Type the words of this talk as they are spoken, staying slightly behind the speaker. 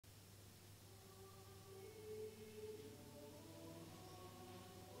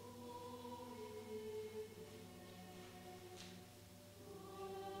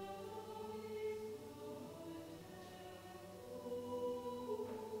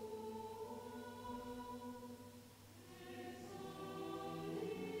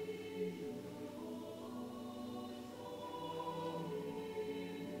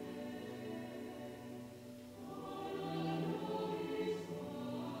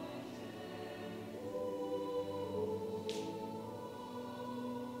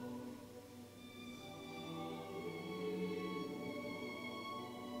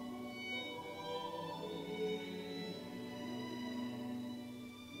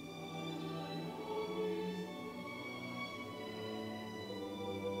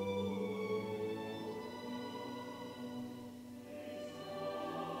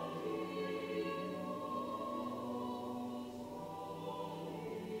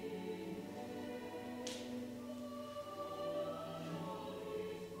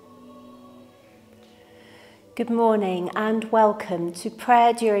Good morning and welcome to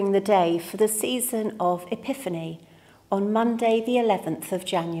prayer during the day for the season of Epiphany on Monday the 11th of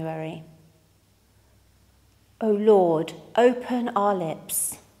January. O Lord, open our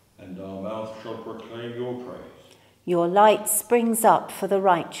lips, and our mouth shall proclaim your praise. Your light springs up for the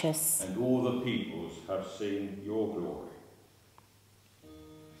righteous, and all the peoples have seen your glory.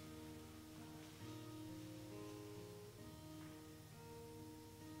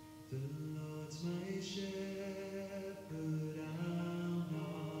 The Lord's my shepherd, I'll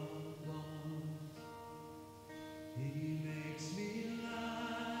not want. He makes me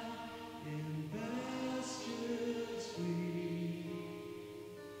lie in pastures green.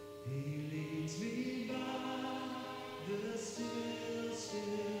 He leads me by the still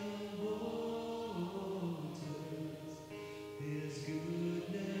waters. His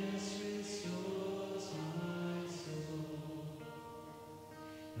goodness restores my soul.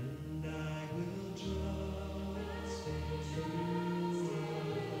 And I will trust in you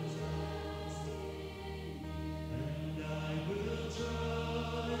alone. And I will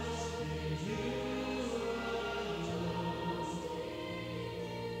trust in you alone.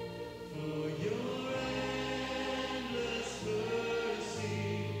 For your endless mercy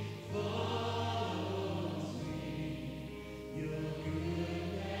follows me. Your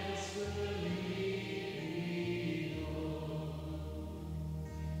goodness will lead me home.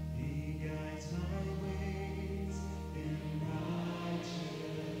 He guides my ways in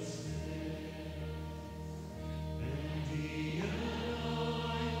righteousness, and He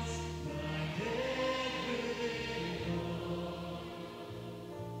anoints my head with oil,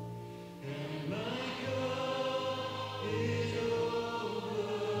 and my cup it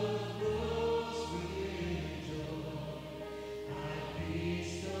overflows with joy. I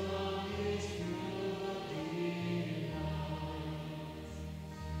feast on His pure delight.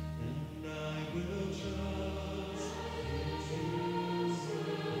 And I will trust in you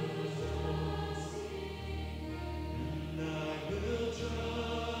alone. And I will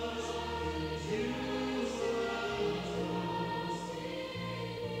trust in you alone.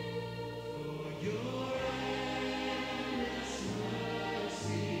 For your endless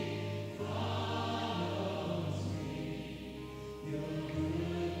mercy follows me. Your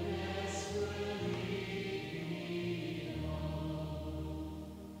goodness will lead me home.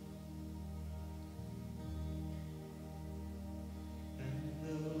 And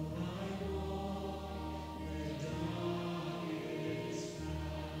though I walk the darkest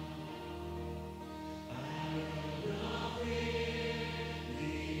path, I will not fear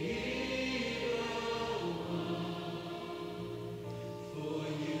the evil one. For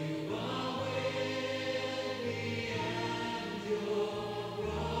you are with me, and your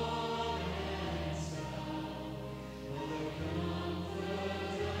rod and staff are the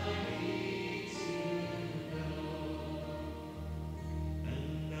comfort I need to know.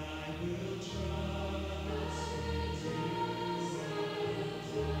 And I will trust in you alone.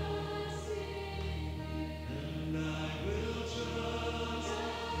 And I will trust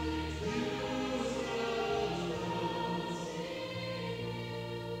in you alone.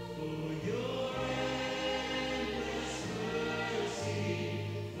 For your endless mercy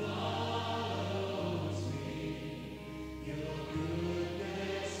follows me. Your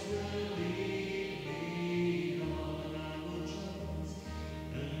goodness will lead me on. I will trust,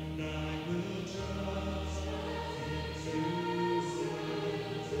 and I will trust in you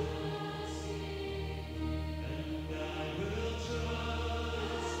alone. And I will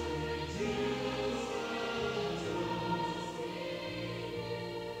trust in you alone.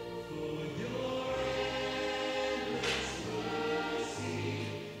 For your endless mercy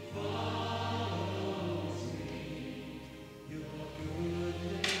follows me. Your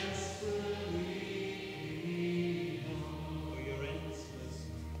goodness will lead me home. For your endless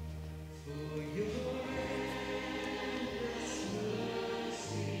mercy. For your endless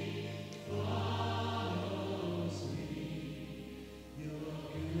mercy follows me. Your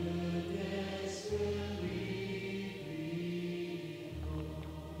goodness will lead me home.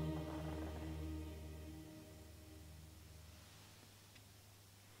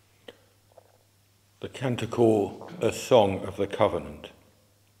 The Canticle, a song of the covenant.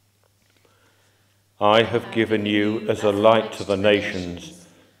 I have given you as a light to the nations,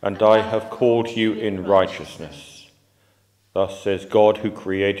 and I have called you in righteousness. Thus says God, who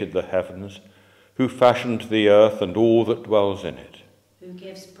created the heavens, who fashioned the earth and all that dwells in it. who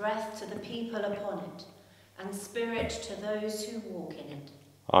gives breath to the people upon it, and spirit to those who walk in it.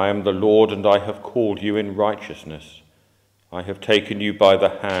 I am the Lord, and I have called you in righteousness. I have taken you by the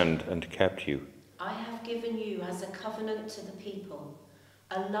hand and kept you. I given you as a covenant to the people,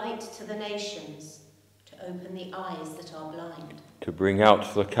 a light to the nations, to open the eyes that are blind, to bring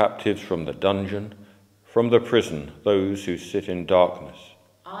out the captives from the dungeon, from the prison those who sit in darkness.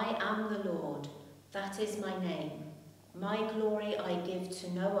 I am the Lord, that is my name. My glory I give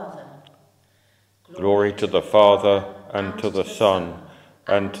to no other. Glory to the Father, and to the Son,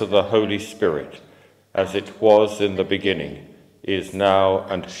 and to the Holy Spirit, as it was in the beginning, is now,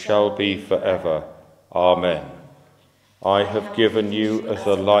 and shall be forever. Amen. I have given you as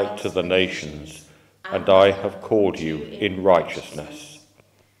a light to the nations, and I have called you in righteousness.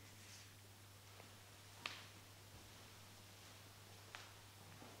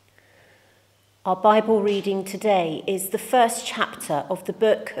 Our Bible reading today is the first chapter of the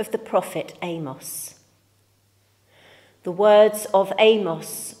book of the prophet Amos. The words of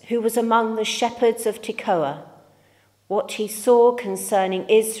Amos, who was among the shepherds of Tekoa, what he saw concerning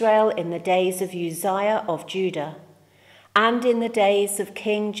Israel in the days of Uzziah of Judah, and in the days of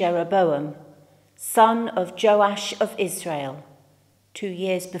King Jeroboam, son of Joash of Israel, 2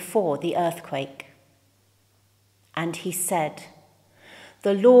 years before the earthquake. And he said,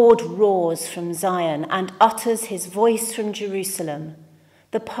 "The Lord roars from Zion and utters his voice from Jerusalem.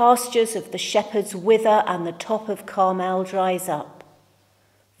 The pastures of the shepherds wither and the top of Carmel dries up.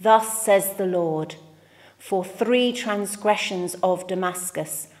 Thus says the Lord, for 3 transgressions of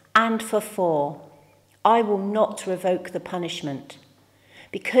Damascus, and for 4, I will not revoke the punishment,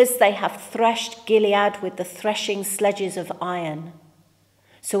 because they have threshed Gilead with the threshing sledges of iron.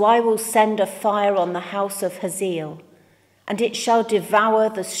 So I will send a fire on the house of Hazael, and it shall devour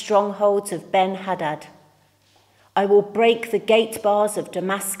the strongholds of Ben-Hadad. I will break the gate bars of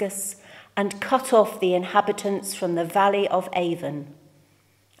Damascus and cut off the inhabitants from the valley of Avon.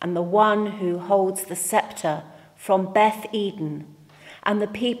 And the one who holds the scepter from Beth Eden and the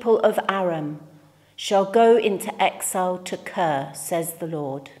people of Aram shall go into exile to Kir, says the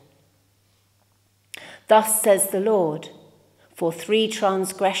Lord. Thus says the Lord, for 3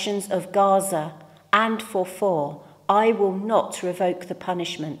 transgressions of Gaza and for 4, I will not revoke the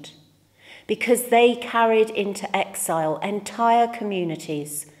punishment, because they carried into exile entire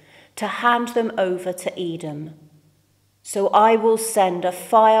communities to hand them over to Edom. So I will send a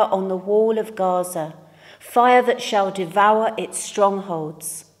fire on the wall of Gaza, fire that shall devour its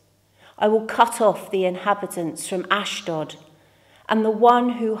strongholds. I will cut off the inhabitants from Ashdod, and the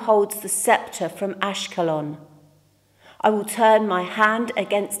one who holds the scepter from Ashkelon. I will turn my hand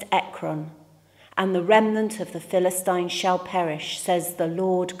against Ekron, and the remnant of the Philistines shall perish, says the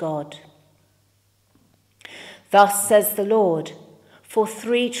Lord God. Thus says the Lord, for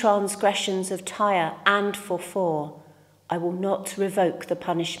 3 transgressions of Tyre and for 4, I will not revoke the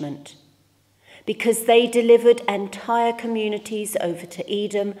punishment, because they delivered entire communities over to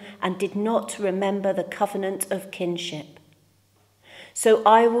Edom and did not remember the covenant of kinship. So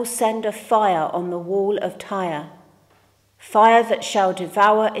I will send a fire on the wall of Tyre, fire that shall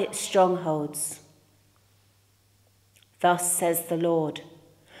devour its strongholds. Thus says the Lord,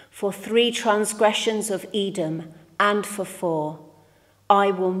 for 3 transgressions of Edom and for 4,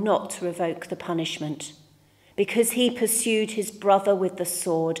 I will not revoke the punishment, because he pursued his brother with the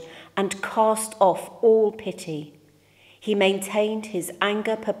sword and cast off all pity. He maintained his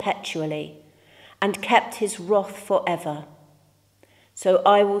anger perpetually and kept his wrath forever. So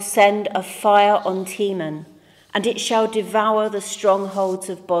I will send a fire on Teman, and it shall devour the strongholds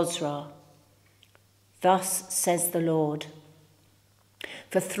of Bozrah. Thus says the Lord,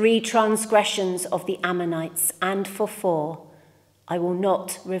 for 3 transgressions of the Ammonites and for 4, I will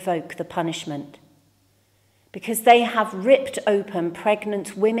not revoke the punishment, because they have ripped open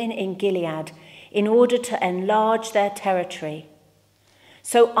pregnant women in Gilead in order to enlarge their territory.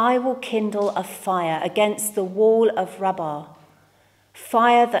 So I will kindle a fire against the wall of Rabbah,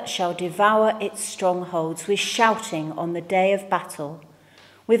 fire that shall devour its strongholds with shouting on the day of battle,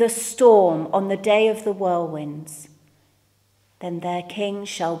 with a storm on the day of the whirlwinds. Then their king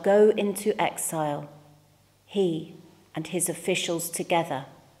shall go into exile, he and his officials together,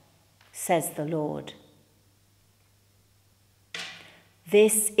 says the Lord.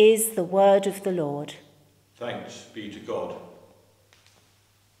 This is the word of the Lord. Thanks be to God.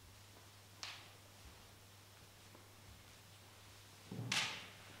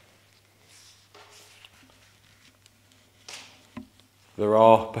 There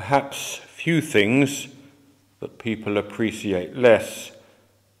are perhaps few things that people appreciate less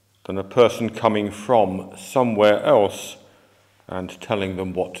than a person coming from somewhere else and telling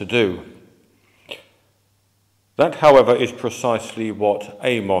them what to do. That, however, is precisely what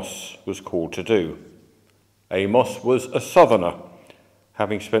Amos was called to do. Amos was a southerner,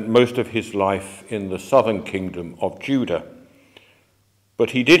 having spent most of his life in the southern kingdom of Judah.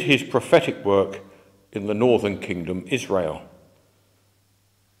 But he did his prophetic work in the northern kingdom, Israel?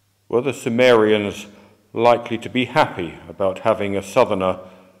 Were the Sumerians likely to be happy about having a southerner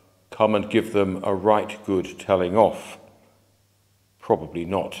come and give them a right good telling off? Probably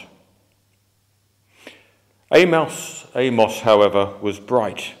not. Amos, however, was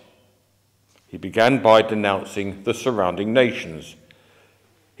bright. He began by denouncing the surrounding nations.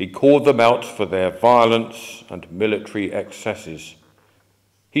 He called them out for their violence and military excesses.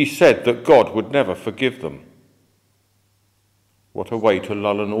 He said that God would never forgive them. What a way to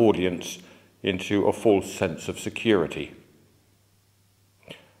lull an audience into a false sense of security.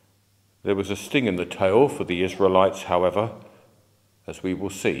 There was a sting in the tail for the Israelites, however, as we will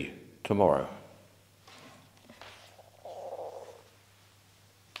see tomorrow.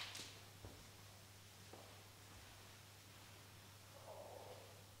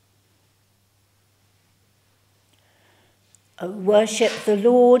 O worship the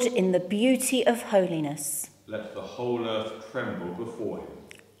Lord in the beauty of holiness. Let the whole earth tremble before him.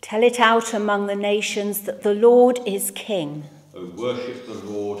 Tell it out among the nations that the Lord is King. O worship the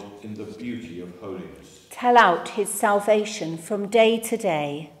Lord in the beauty of holiness. Tell out his salvation from day to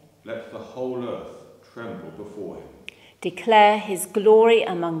day. Let the whole earth tremble before him. Declare his glory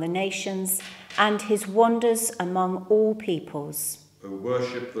among the nations and his wonders among all peoples. O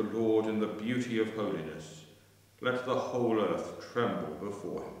worship the Lord in the beauty of holiness. Let the whole earth tremble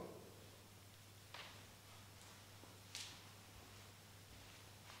before him.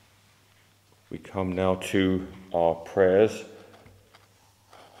 We come now to our prayers.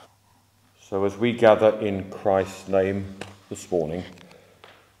 So as we gather in Christ's name this morning,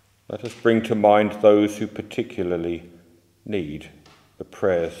 let us bring to mind those who particularly need the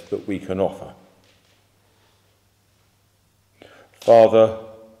prayers that we can offer. Father,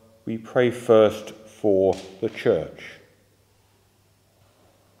 we pray first for the Church.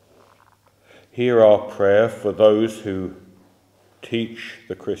 Hear our prayer for those who teach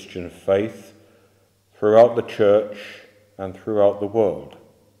the Christian faith throughout the Church and throughout the world.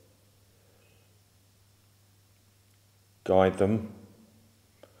 Guide them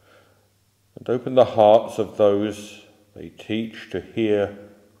and open the hearts of those they teach to hear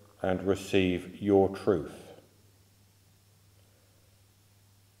and receive your truth.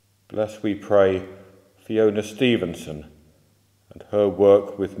 Bless, we pray, Fiona Stevenson and her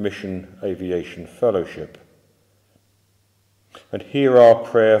work with Mission Aviation Fellowship. And hear our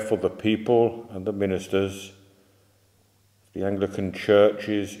prayer for the people and the ministers of the Anglican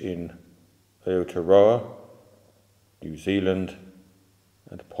churches in Aotearoa, New Zealand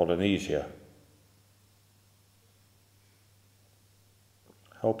and Polynesia.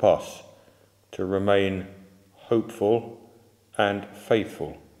 Help us to remain hopeful and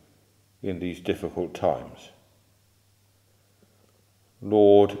faithful in these difficult times.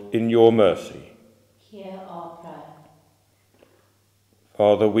 Lord, in your mercy, Hear our prayer.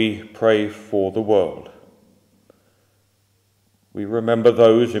 Father, we pray for the world. We remember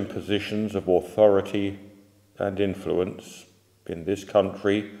those in positions of authority and influence in this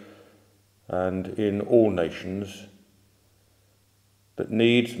country and in all nations, that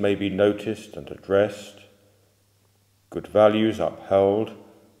needs may be noticed and addressed, good values upheld,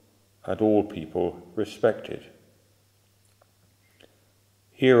 and all people respected.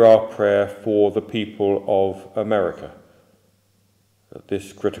 Hear our prayer for the people of America at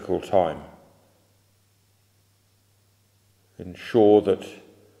this critical time. Ensure that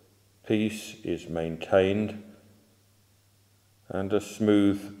peace is maintained and a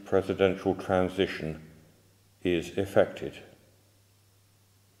smooth presidential transition is effected.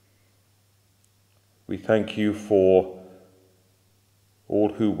 We thank you for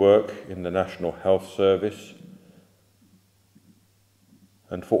all who work in the National Health Service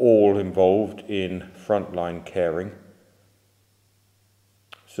and for all involved in frontline caring.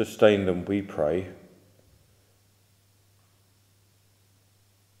 Sustain them, we pray.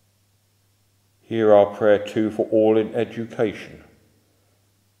 Hear our prayer too for all in education,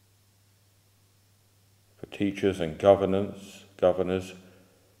 for teachers and governors,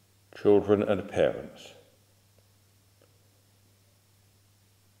 children and parents.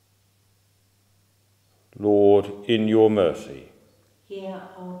 Lord, in your mercy, Hear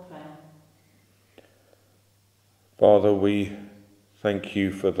our prayer. Father, we thank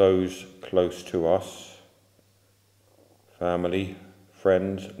you for those close to us, family,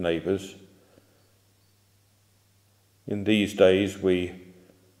 friends, neighbours. In these days we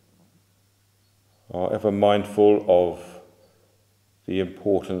are ever mindful of the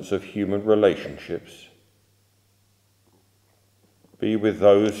importance of human relationships. Be with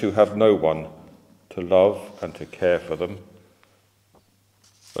those who have no one to love and to care for them,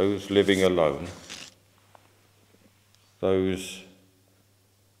 those living alone, those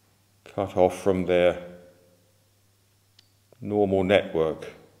cut off from their normal network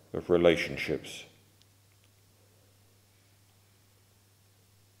of relationships.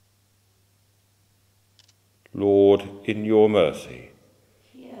 Lord, in your mercy,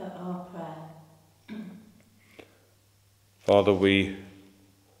 hear our prayer. Father, we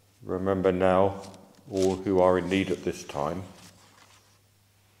remember now all who are in need at this time,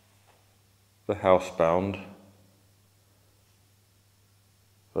 the housebound,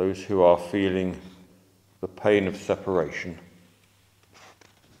 those who are feeling the pain of separation,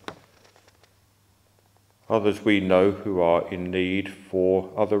 others we know who are in need for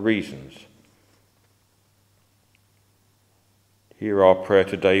other reasons. Hear our prayer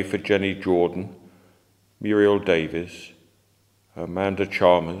today for Jenny Jordan, Muriel Davies, Amanda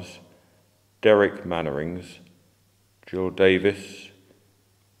Chalmers, Derek Mannerings, Jill Davis,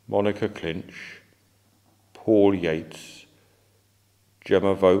 Monica Clinch, Paul Yates,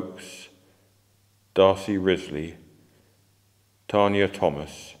 Gemma Vokes, Darcy Risley, Tanya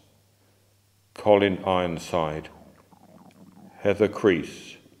Thomas, Colin Ironside, Heather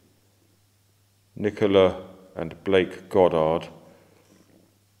Crease, Nicola and Blake Goddard,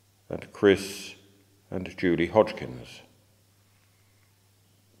 and Chris and Julie Hodgkins.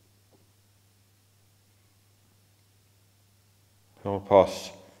 Help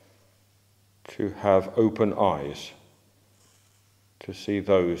us to have open eyes to see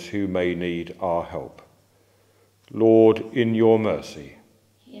those who may need our help. Lord, in your mercy,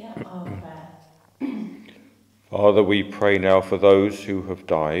 Hear our prayer. Father, we pray now for those who have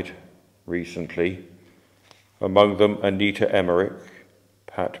died recently, among them Anita Emmerich,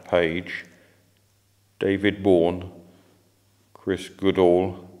 Pat Page, David Bourne, Chris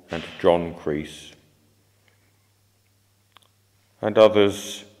Goodall and John Crease, and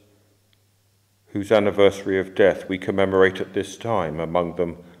others whose anniversary of death we commemorate at this time, among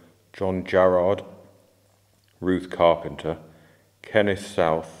them John Jarrard, Ruth Carpenter, Kenneth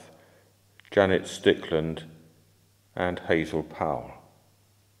South, Janet Stickland, and Hazel Powell.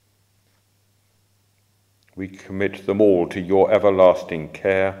 We commit them all to your everlasting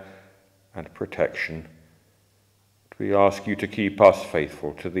care and protection. We ask you to keep us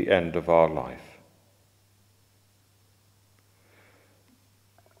faithful to the end of our life.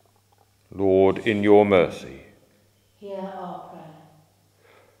 Lord, in your mercy, Hear our prayer.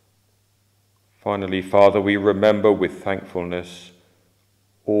 Finally, Father, we remember with thankfulness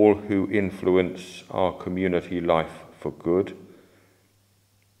all who influence our community life for good,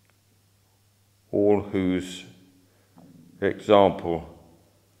 all whose example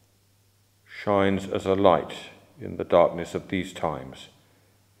shines as a light in the darkness of these times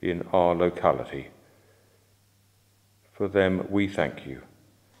in our locality. For them we thank you.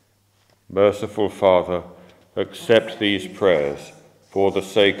 Merciful Father, accept these prayers for the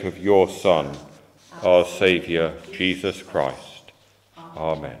sake of your Son, our Saviour, Jesus Christ.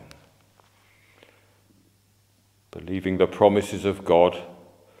 Amen. Believing the promises of God,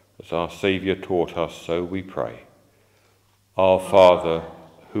 as our Saviour taught us, so we pray. Our Father,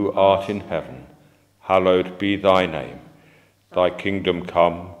 who art in heaven, hallowed be thy name. Thy kingdom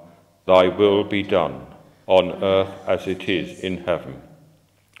come, thy will be done, on earth as it is in heaven.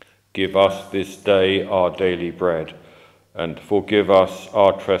 Give us this day our daily bread, and forgive us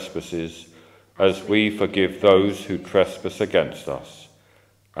our trespasses, as we forgive those who trespass against us.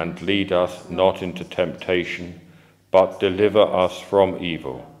 And lead us not into temptation, but deliver us from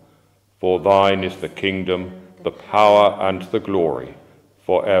evil. For thine is the kingdom, the power, and the glory,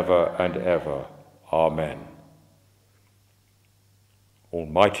 forever and ever. Amen.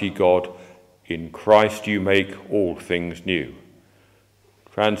 Almighty God, in Christ you make all things new.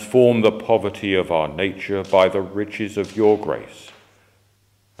 Transform the poverty of our nature by the riches of your grace,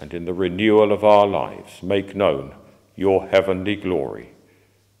 and in the renewal of our lives make known your heavenly glory.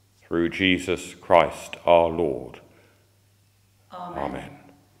 Through Jesus Christ our Lord. Amen. Amen.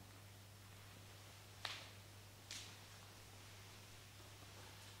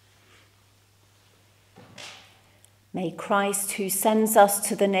 May Christ, who sends us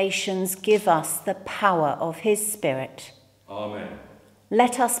to the nations, give us the power of his Spirit. Amen.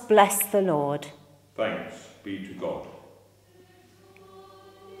 Let us bless the Lord. Thanks be to God.